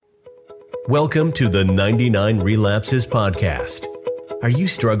Welcome to the 99 Relapses Podcast. Are you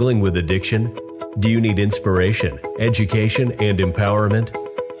struggling with addiction? Do you need inspiration, education, and empowerment?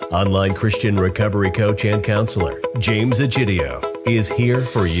 Online Christian recovery coach and counselor, James Egidio, is here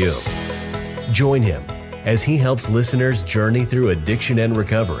for you. Join him as he helps listeners journey through addiction and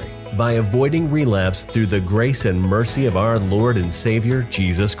recovery by avoiding relapse through the grace and mercy of our Lord and Savior,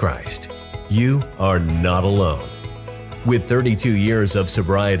 Jesus Christ. You are not alone. With 32 years of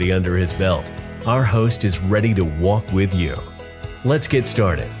sobriety under his belt, our host is ready to walk with you. Let's get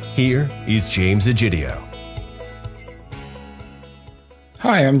started. Here is James Egidio.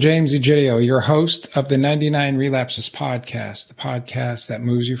 Hi, I'm James Egidio, your host of the 99 Relapses Podcast, the podcast that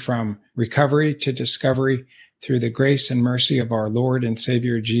moves you from recovery to discovery through the grace and mercy of our Lord and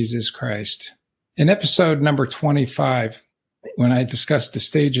Savior, Jesus Christ. In episode number 25, when I discussed the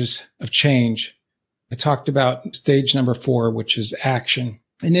stages of change, I talked about stage number 4, which is action.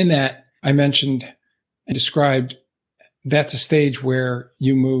 And in that, I mentioned and described that's a stage where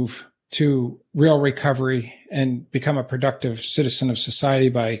you move to real recovery and become a productive citizen of society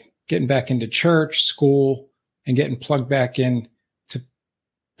by getting back into church, school, and getting plugged back in to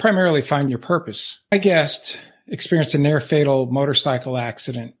primarily find your purpose. My guest experienced a near-fatal motorcycle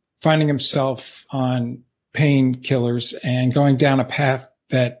accident, finding himself on painkillers and going down a path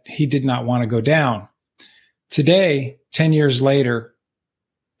that he did not want to go down. Today, 10 years later,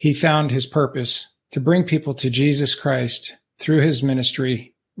 he found his purpose to bring people to Jesus Christ through his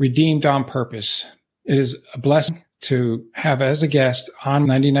ministry, Redeemed on Purpose. It is a blessing to have as a guest on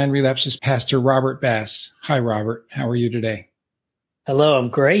 99 Relapses, Pastor Robert Bass. Hi, Robert. How are you today? Hello, I'm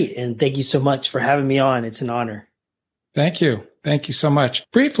great. And thank you so much for having me on. It's an honor. Thank you. Thank you so much.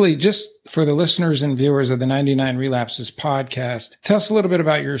 Briefly, just for the listeners and viewers of the 99 Relapses podcast, tell us a little bit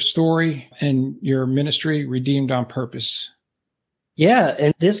about your story and your ministry, Redeemed on Purpose. Yeah,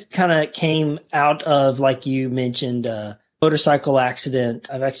 and this kind of came out of, like you mentioned, motorcycle accident.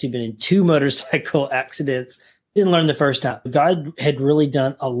 I've actually been in 2 motorcycle accidents. Didn't learn the first time. God had really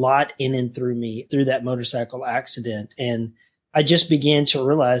done a lot in and through me through that motorcycle accident. And I just began to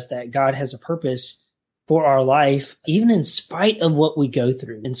realize that God has a purpose for our life, even in spite of what we go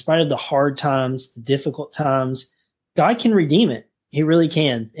through, in spite of the hard times, the difficult times, God can redeem it. He really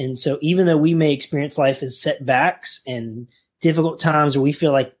can. And so even though we may experience life as setbacks and difficult times where we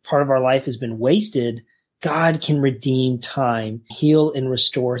feel like part of our life has been wasted, God can redeem time, heal and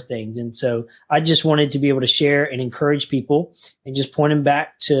restore things. And so I just wanted to be able to share and encourage people and just point them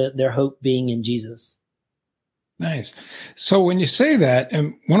back to their hope being in Jesus. Nice. So when you say that,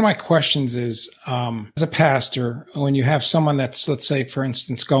 and one of my questions is, as a pastor, when you have someone that's, let's say, for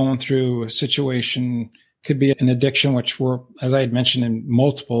instance, going through a situation, could be an addiction, which we're, as I had mentioned in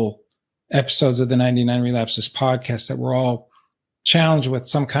multiple episodes of the 99 Relapses podcast, that we're all challenged with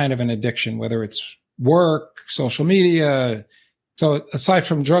some kind of an addiction, whether it's work, social media. So aside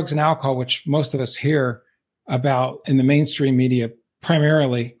from drugs and alcohol, which most of us hear about in the mainstream media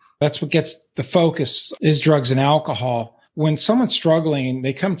primarily, that's what gets the focus is drugs and alcohol. When someone's struggling,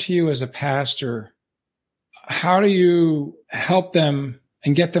 they come to you as a pastor. How do you help them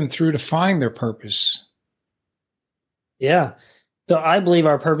and get them through to find their purpose? Yeah. So I believe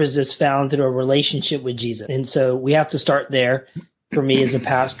our purpose is found through a relationship with Jesus. And so we have to start there. For me as a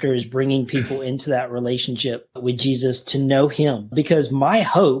pastor is bringing people into that relationship with Jesus to know him. Because my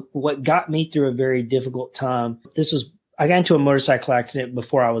hope, what got me through a very difficult time, I got into a motorcycle accident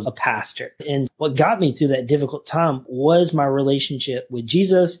before I was a pastor. And what got me through that difficult time was my relationship with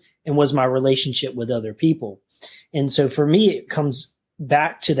Jesus and was my relationship with other people. And so for me, it comes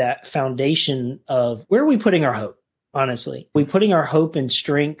back to that foundation of where are we putting our hope? Honestly, are we putting our hope and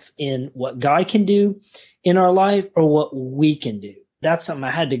strength in what God can do in our life or what we can do? That's something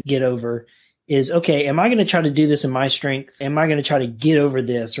I had to get over is, okay, am I going to try to do this in my strength? Am I going to try to get over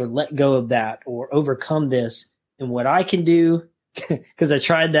this or let go of that or overcome this? And what I can do, because I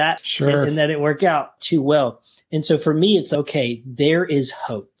tried that and that didn't work out too well. And so for me, it's okay. There is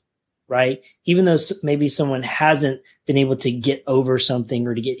hope, right? Even though maybe someone hasn't been able to get over something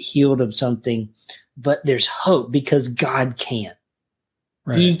or to get healed of something, but there's hope because God can.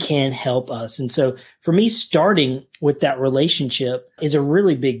 Right. He can help us. And so for me, starting with that relationship is a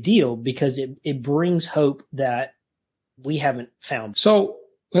really big deal because it brings hope that we haven't found. So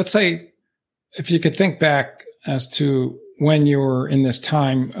let's say if you could think back as to when you were in this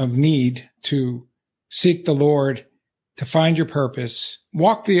time of need to seek the Lord, to find your purpose,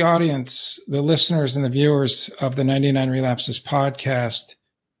 walk the audience, the listeners and the viewers of the 99 Relapses podcast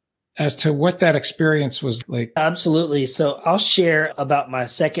as to what that experience was like. Absolutely. So I'll share about my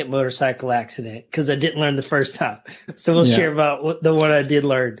second motorcycle accident because I didn't learn the first time. So we'll share about the one I did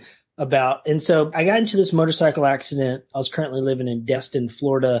learn. about. And so I got into this motorcycle accident. I was currently living in Destin,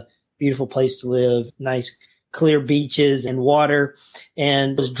 Florida, beautiful place to live, nice clear beaches and water,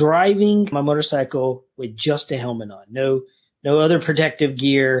 and was driving my motorcycle with just a helmet on, no other protective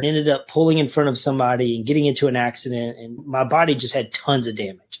gear. Ended up pulling in front of somebody and getting into an accident, and my body just had tons of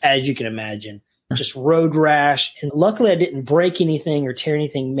damage, as you can imagine. Just road rash. And luckily I didn't break anything or tear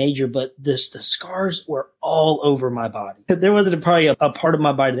anything major, but the scars were all over my body. There wasn't probably a part of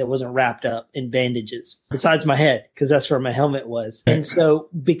my body that wasn't wrapped up in bandages besides my head, because that's where my helmet was. And so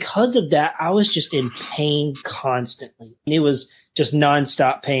because of that, I was just in pain constantly. And it was just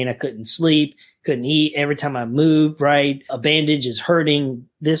nonstop pain. I couldn't sleep, couldn't eat. Every time I moved, right, a bandage is hurting,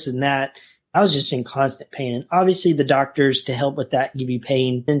 this and that. I was just in constant pain. And obviously the doctors, to help with that, give you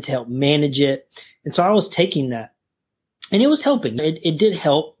pain and to help manage it. And so I was taking that, and it was helping. It did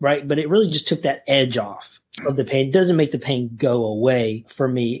help, right? But it really just took that edge off of the pain. It doesn't make the pain go away for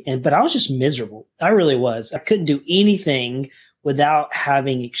me. But I was just miserable. I really was. I couldn't do anything without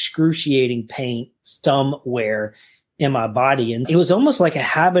having excruciating pain somewhere in my body. And it was almost like a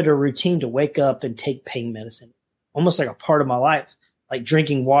habit or routine to wake up and take pain medicine, almost like a part of my life, like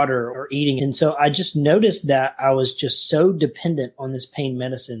drinking water or eating. And so I just noticed that I was just so dependent on this pain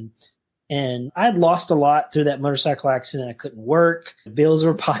medicine. And I had lost a lot through that motorcycle accident. I couldn't work. Bills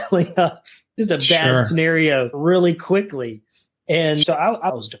were piling up. Just a bad scenario really quickly. And so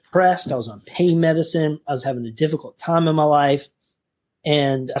I was depressed. I was on pain medicine. I was having a difficult time in my life.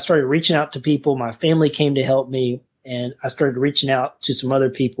 And I started reaching out to people. My family came to help me. And I started reaching out to some other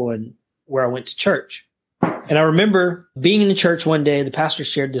people and where I went to church. And I remember being in the church one day, the pastor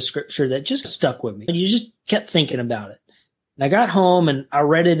shared this scripture that just stuck with me. And you just kept thinking about it. And I got home and I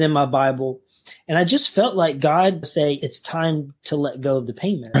read it in my Bible. And I just felt like God say, it's time to let go of the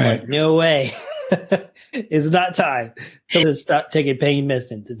pain medicine. Right. Like, no way. It's not time to stop taking pain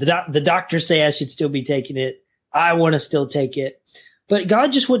medicine. The doctors say I should still be taking it. I want to still take it. But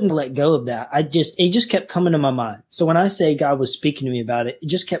God just wouldn't let go of that. It just kept coming to my mind. So when I say God was speaking to me about it, it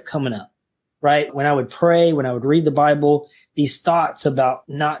just kept coming up. Right? When I would pray, when I would read the Bible, these thoughts about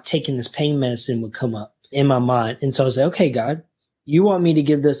not taking this pain medicine would come up in my mind. And so I was like, okay, God, you want me to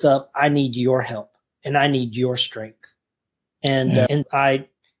give this up? I need your help and I need your strength. And and I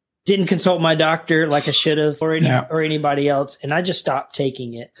didn't consult my doctor like I should have or anybody else. And I just stopped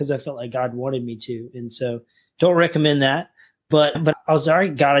taking it because I felt like God wanted me to. And so don't recommend that. But I was all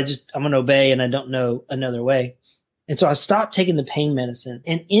right, God, I'm going to obey and I don't know another way. And so I stopped taking the pain medicine,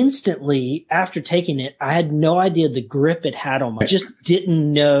 and instantly after taking it, I had no idea the grip it had on me. I just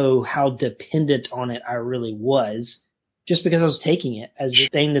didn't know how dependent on it I really was, just because I was taking it as the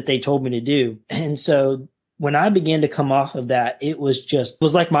thing that they told me to do. And so when I began to come off of that, it was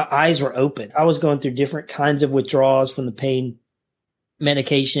like my eyes were open. I was going through different kinds of withdrawals from the pain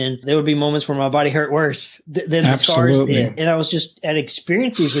medication. There would be moments where my body hurt worse than the scars did. And I was just at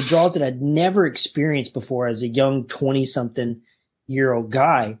experiencing these withdrawals that I'd never experienced before as a young 20-something-year-old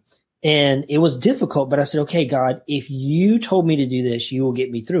guy. And it was difficult, but I said, okay, God, if you told me to do this, you will get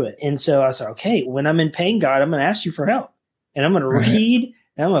me through it. And so I said, okay, when I'm in pain, God, I'm going to ask you for help. And I'm going to read,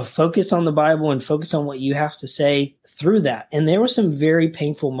 and I'm going to focus on the Bible and focus on what you have to say through that. And there were some very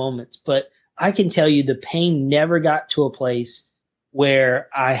painful moments, but I can tell you the pain never got to a place where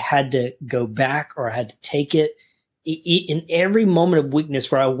I had to go back or I had to take it. In every moment of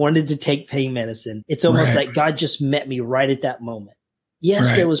weakness where I wanted to take pain medicine, it's almost like God just met me right at that moment. Yes,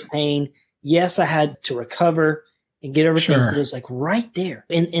 there was pain. Yes, I had to recover and get everything. But it was like right there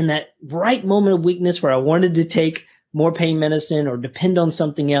in that right moment of weakness where I wanted to take more pain medicine or depend on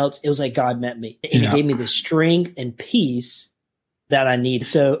something else. It was like God met me and he gave me the strength and peace that I need.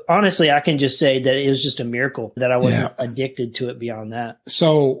 So honestly, I can just say that it was just a miracle that I wasn't addicted to it beyond that.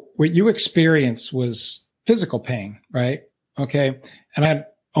 So what you experienced was physical pain, right? Okay. And I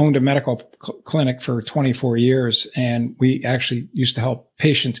owned a medical clinic for 24 years, and we actually used to help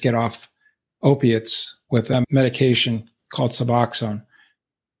patients get off opiates with a medication called Suboxone.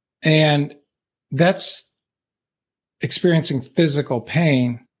 And that's experiencing physical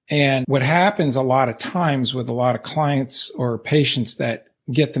pain. And what happens a lot of times with a lot of clients or patients that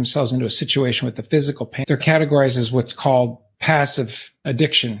get themselves into a situation with the physical pain, they're categorized as what's called passive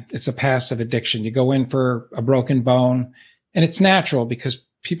addiction. It's a passive addiction. You go in for a broken bone, and it's natural because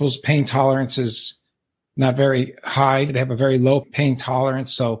people's pain tolerance is not very high. They have a very low pain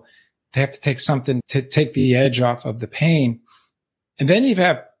tolerance. So they have to take something to take the edge off of the pain. And then you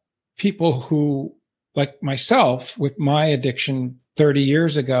have people who, like myself, with my addiction 30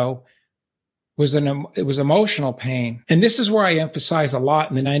 years ago, it was emotional pain. And this is where I emphasize a lot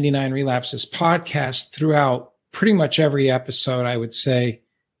in the 99 Relapses podcast throughout pretty much every episode. I would say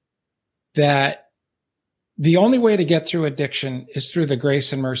that the only way to get through addiction is through the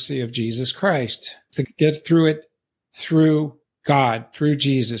grace and mercy of Jesus Christ, to get through it through God, through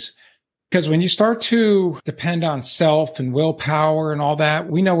Jesus. Because when you start to depend on self and willpower and all that,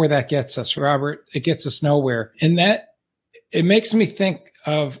 we know where that gets us, Robert. It gets us nowhere. And that, it makes me think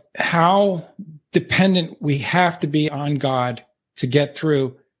of how dependent we have to be on God to get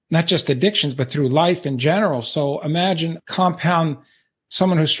through not just addictions, but through life in general. So imagine compound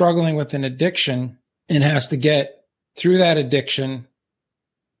someone who's struggling with an addiction and has to get through that addiction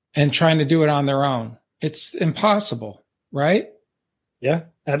and trying to do it on their own. It's impossible, right? Yeah,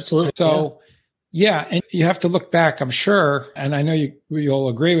 absolutely. So, yeah, and you have to look back, I'm sure, and I know you'll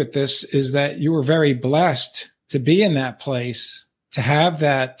agree with this, is that you were very blessed to be in that place, to have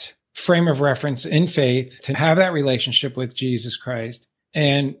that frame of reference in faith, to have that relationship with Jesus Christ,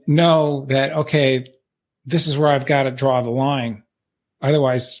 and know that, okay, this is where I've got to draw the line.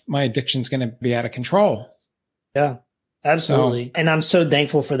 Otherwise, my addiction's going to be out of control. Yeah, absolutely. So, and I'm so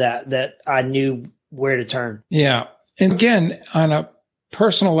thankful for that I knew where to turn. Yeah. And again, on a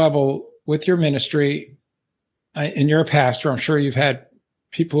personal level with your ministry, and you're a pastor, I'm sure you've had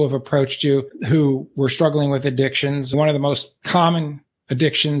people who have approached you who were struggling with addictions. One of the most common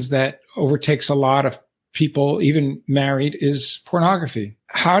addictions that overtakes a lot of people, even married, is pornography.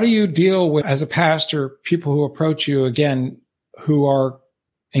 How do you deal with, as a pastor, people who approach you again, who are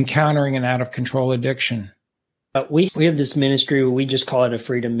encountering an out of control addiction? We have this ministry where we just call it a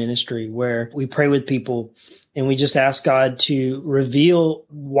freedom ministry, where we pray with people and we just ask God to reveal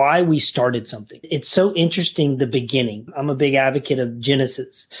why we started something. It's so interesting, the beginning. I'm a big advocate of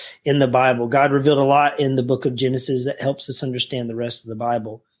Genesis in the Bible. God revealed a lot in the book of Genesis that helps us understand the rest of the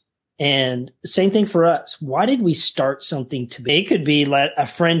Bible. And same thing for us. Why did we start something to be? It could be like a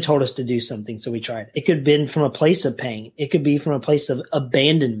friend told us to do something, so we tried it. It could have been from a place of pain. It could be from a place of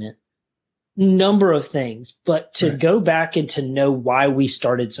abandonment. Number of things. But to go back and to know why we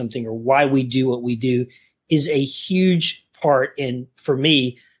started something or why we do what we do is a huge part in, for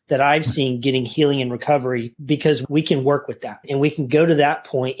me, that I've seen getting healing and recovery, because we can work with that and we can go to that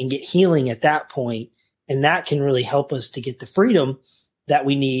point and get healing at that point. And that can really help us to get the freedom that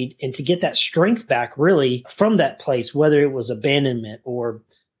we need and to get that strength back really from that place, whether it was abandonment or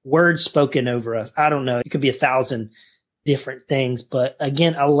words spoken over us. I don't know. It could be 1,000 different things, but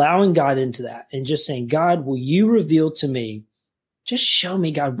again, allowing God into that and just saying, God, will you reveal to me, just show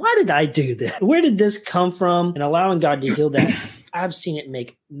me, God, why did I do this? Where did this come from? And allowing God to heal that. I've seen it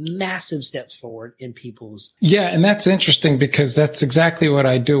make massive steps forward in people's. Yeah. And that's interesting, because that's exactly what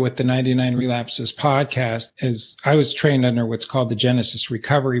I do with the 99 Relapses podcast. Is I was trained under what's called the Genesis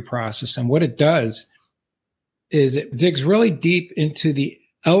recovery process. And what it does is it digs really deep into the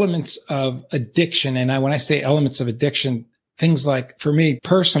elements of addiction. And when I say elements of addiction, things like, for me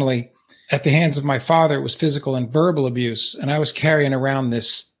personally, at the hands of my father, it was physical and verbal abuse. And I was carrying around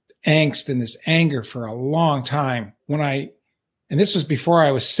this angst and this anger for a long time. And this was before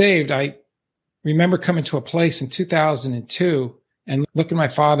I was saved. I remember coming to a place in 2002 and looking my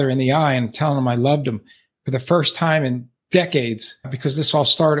father in the eye and telling him I loved him for the first time in decades, because this all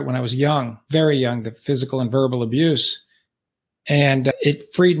started when I was young, very young, the physical and verbal abuse. And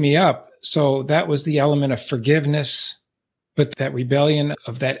it freed me up. So that was the element of forgiveness. But that rebellion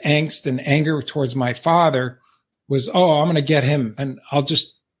of that angst and anger towards my father was, I'm going to get him and I'll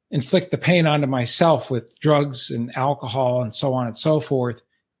just inflict the pain onto myself with drugs and alcohol and so on and so forth.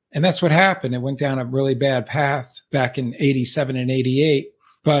 And that's what happened. It went down a really bad path back in 87 and 88.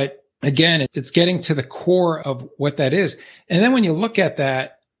 But again, it's getting to the core of what that is. And then when you look at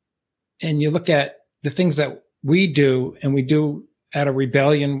that and you look at the things that we do, and we do out of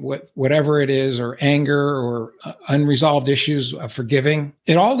rebellion, whatever it is, or anger or unresolved issues of forgiving,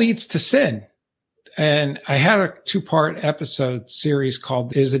 it all leads to sin. And I had a 2-part episode series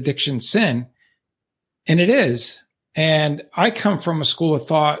called Is Addiction Sin? And it is. And I come from a school of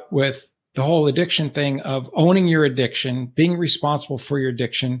thought with the whole addiction thing of owning your addiction, being responsible for your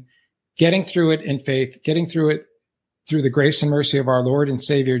addiction, getting through it in faith, getting through it through the grace and mercy of our Lord and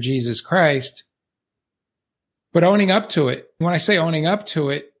Savior, Jesus Christ, but owning up to it. When I say owning up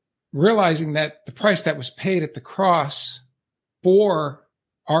to it, realizing that the price that was paid at the cross for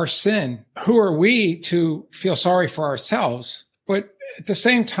our sin, who are we to feel sorry for ourselves? But at the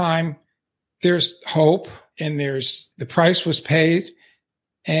same time, there's hope and there's the price was paid.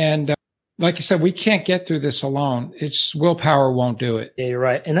 And like you said, we can't get through this alone. It's willpower won't do it. Yeah, you're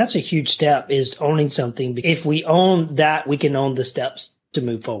right. And that's a huge step, is owning something. If we own that, we can own the steps to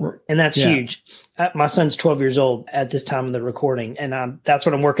move forward. And that's huge. My son's 12 years old at this time of the recording. And that's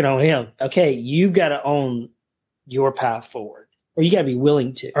what I'm working on with him. Okay, you've got to own your path forward. or you got to be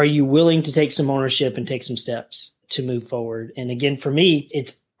willing to. Are you willing to take some ownership and take some steps to move forward? And again, for me,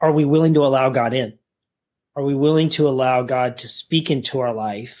 it's, are we willing to allow God in? Are we willing to allow God to speak into our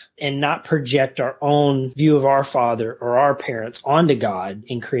life and not project our own view of our father or our parents onto God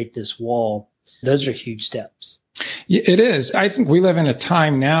and create this wall? Those are huge steps. It is. I think we live in a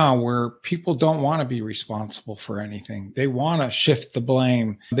time now where people don't want to be responsible for anything. They want to shift the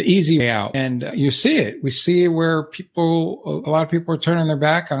blame, the easy way out. And you see it. We see where a lot of people are turning their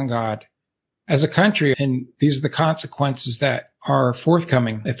back on God as a country. And these are the consequences that are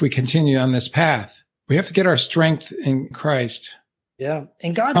forthcoming if we continue on this path. We have to get our strength in Christ. Yeah.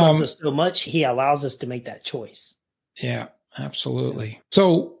 And God loves us so much, he allows us to make that choice. Yeah, absolutely.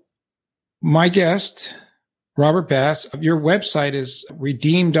 So my guest, Robert Bass, your website is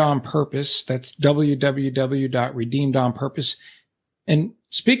Redeemed on Purpose. That's www.redeemedonpurpose. And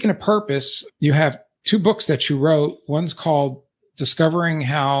speaking of purpose, you have 2 books that you wrote. One's called Discovering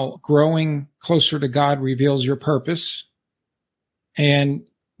How Growing Closer to God Reveals Your Purpose. And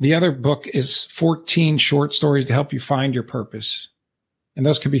the other book is 14 short stories to help you find your purpose. And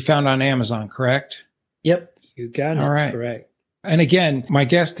those can be found on Amazon, correct? Yep, you got it. All right. Correct. And again, my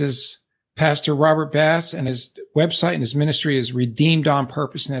guest is Pastor Robert Bass, and his website and his ministry is Redeemed on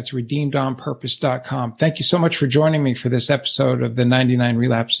Purpose, and that's redeemedonpurpose.com. Thank you so much for joining me for this episode of the 99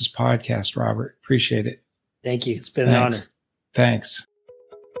 Relapses podcast, Robert. Appreciate it. Thank you. It's been an honor. Thanks.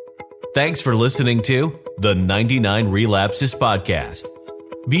 Thanks for listening to the 99 Relapses podcast.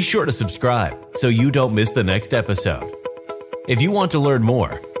 Be sure to subscribe so you don't miss the next episode. If you want to learn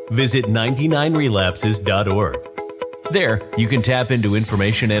more, visit 99relapses.org. There, you can tap into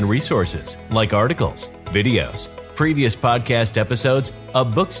information and resources like articles, videos, previous podcast episodes, a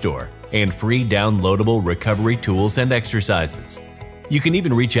bookstore, and free downloadable recovery tools and exercises. You can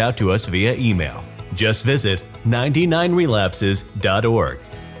even reach out to us via email. Just visit 99relapses.org.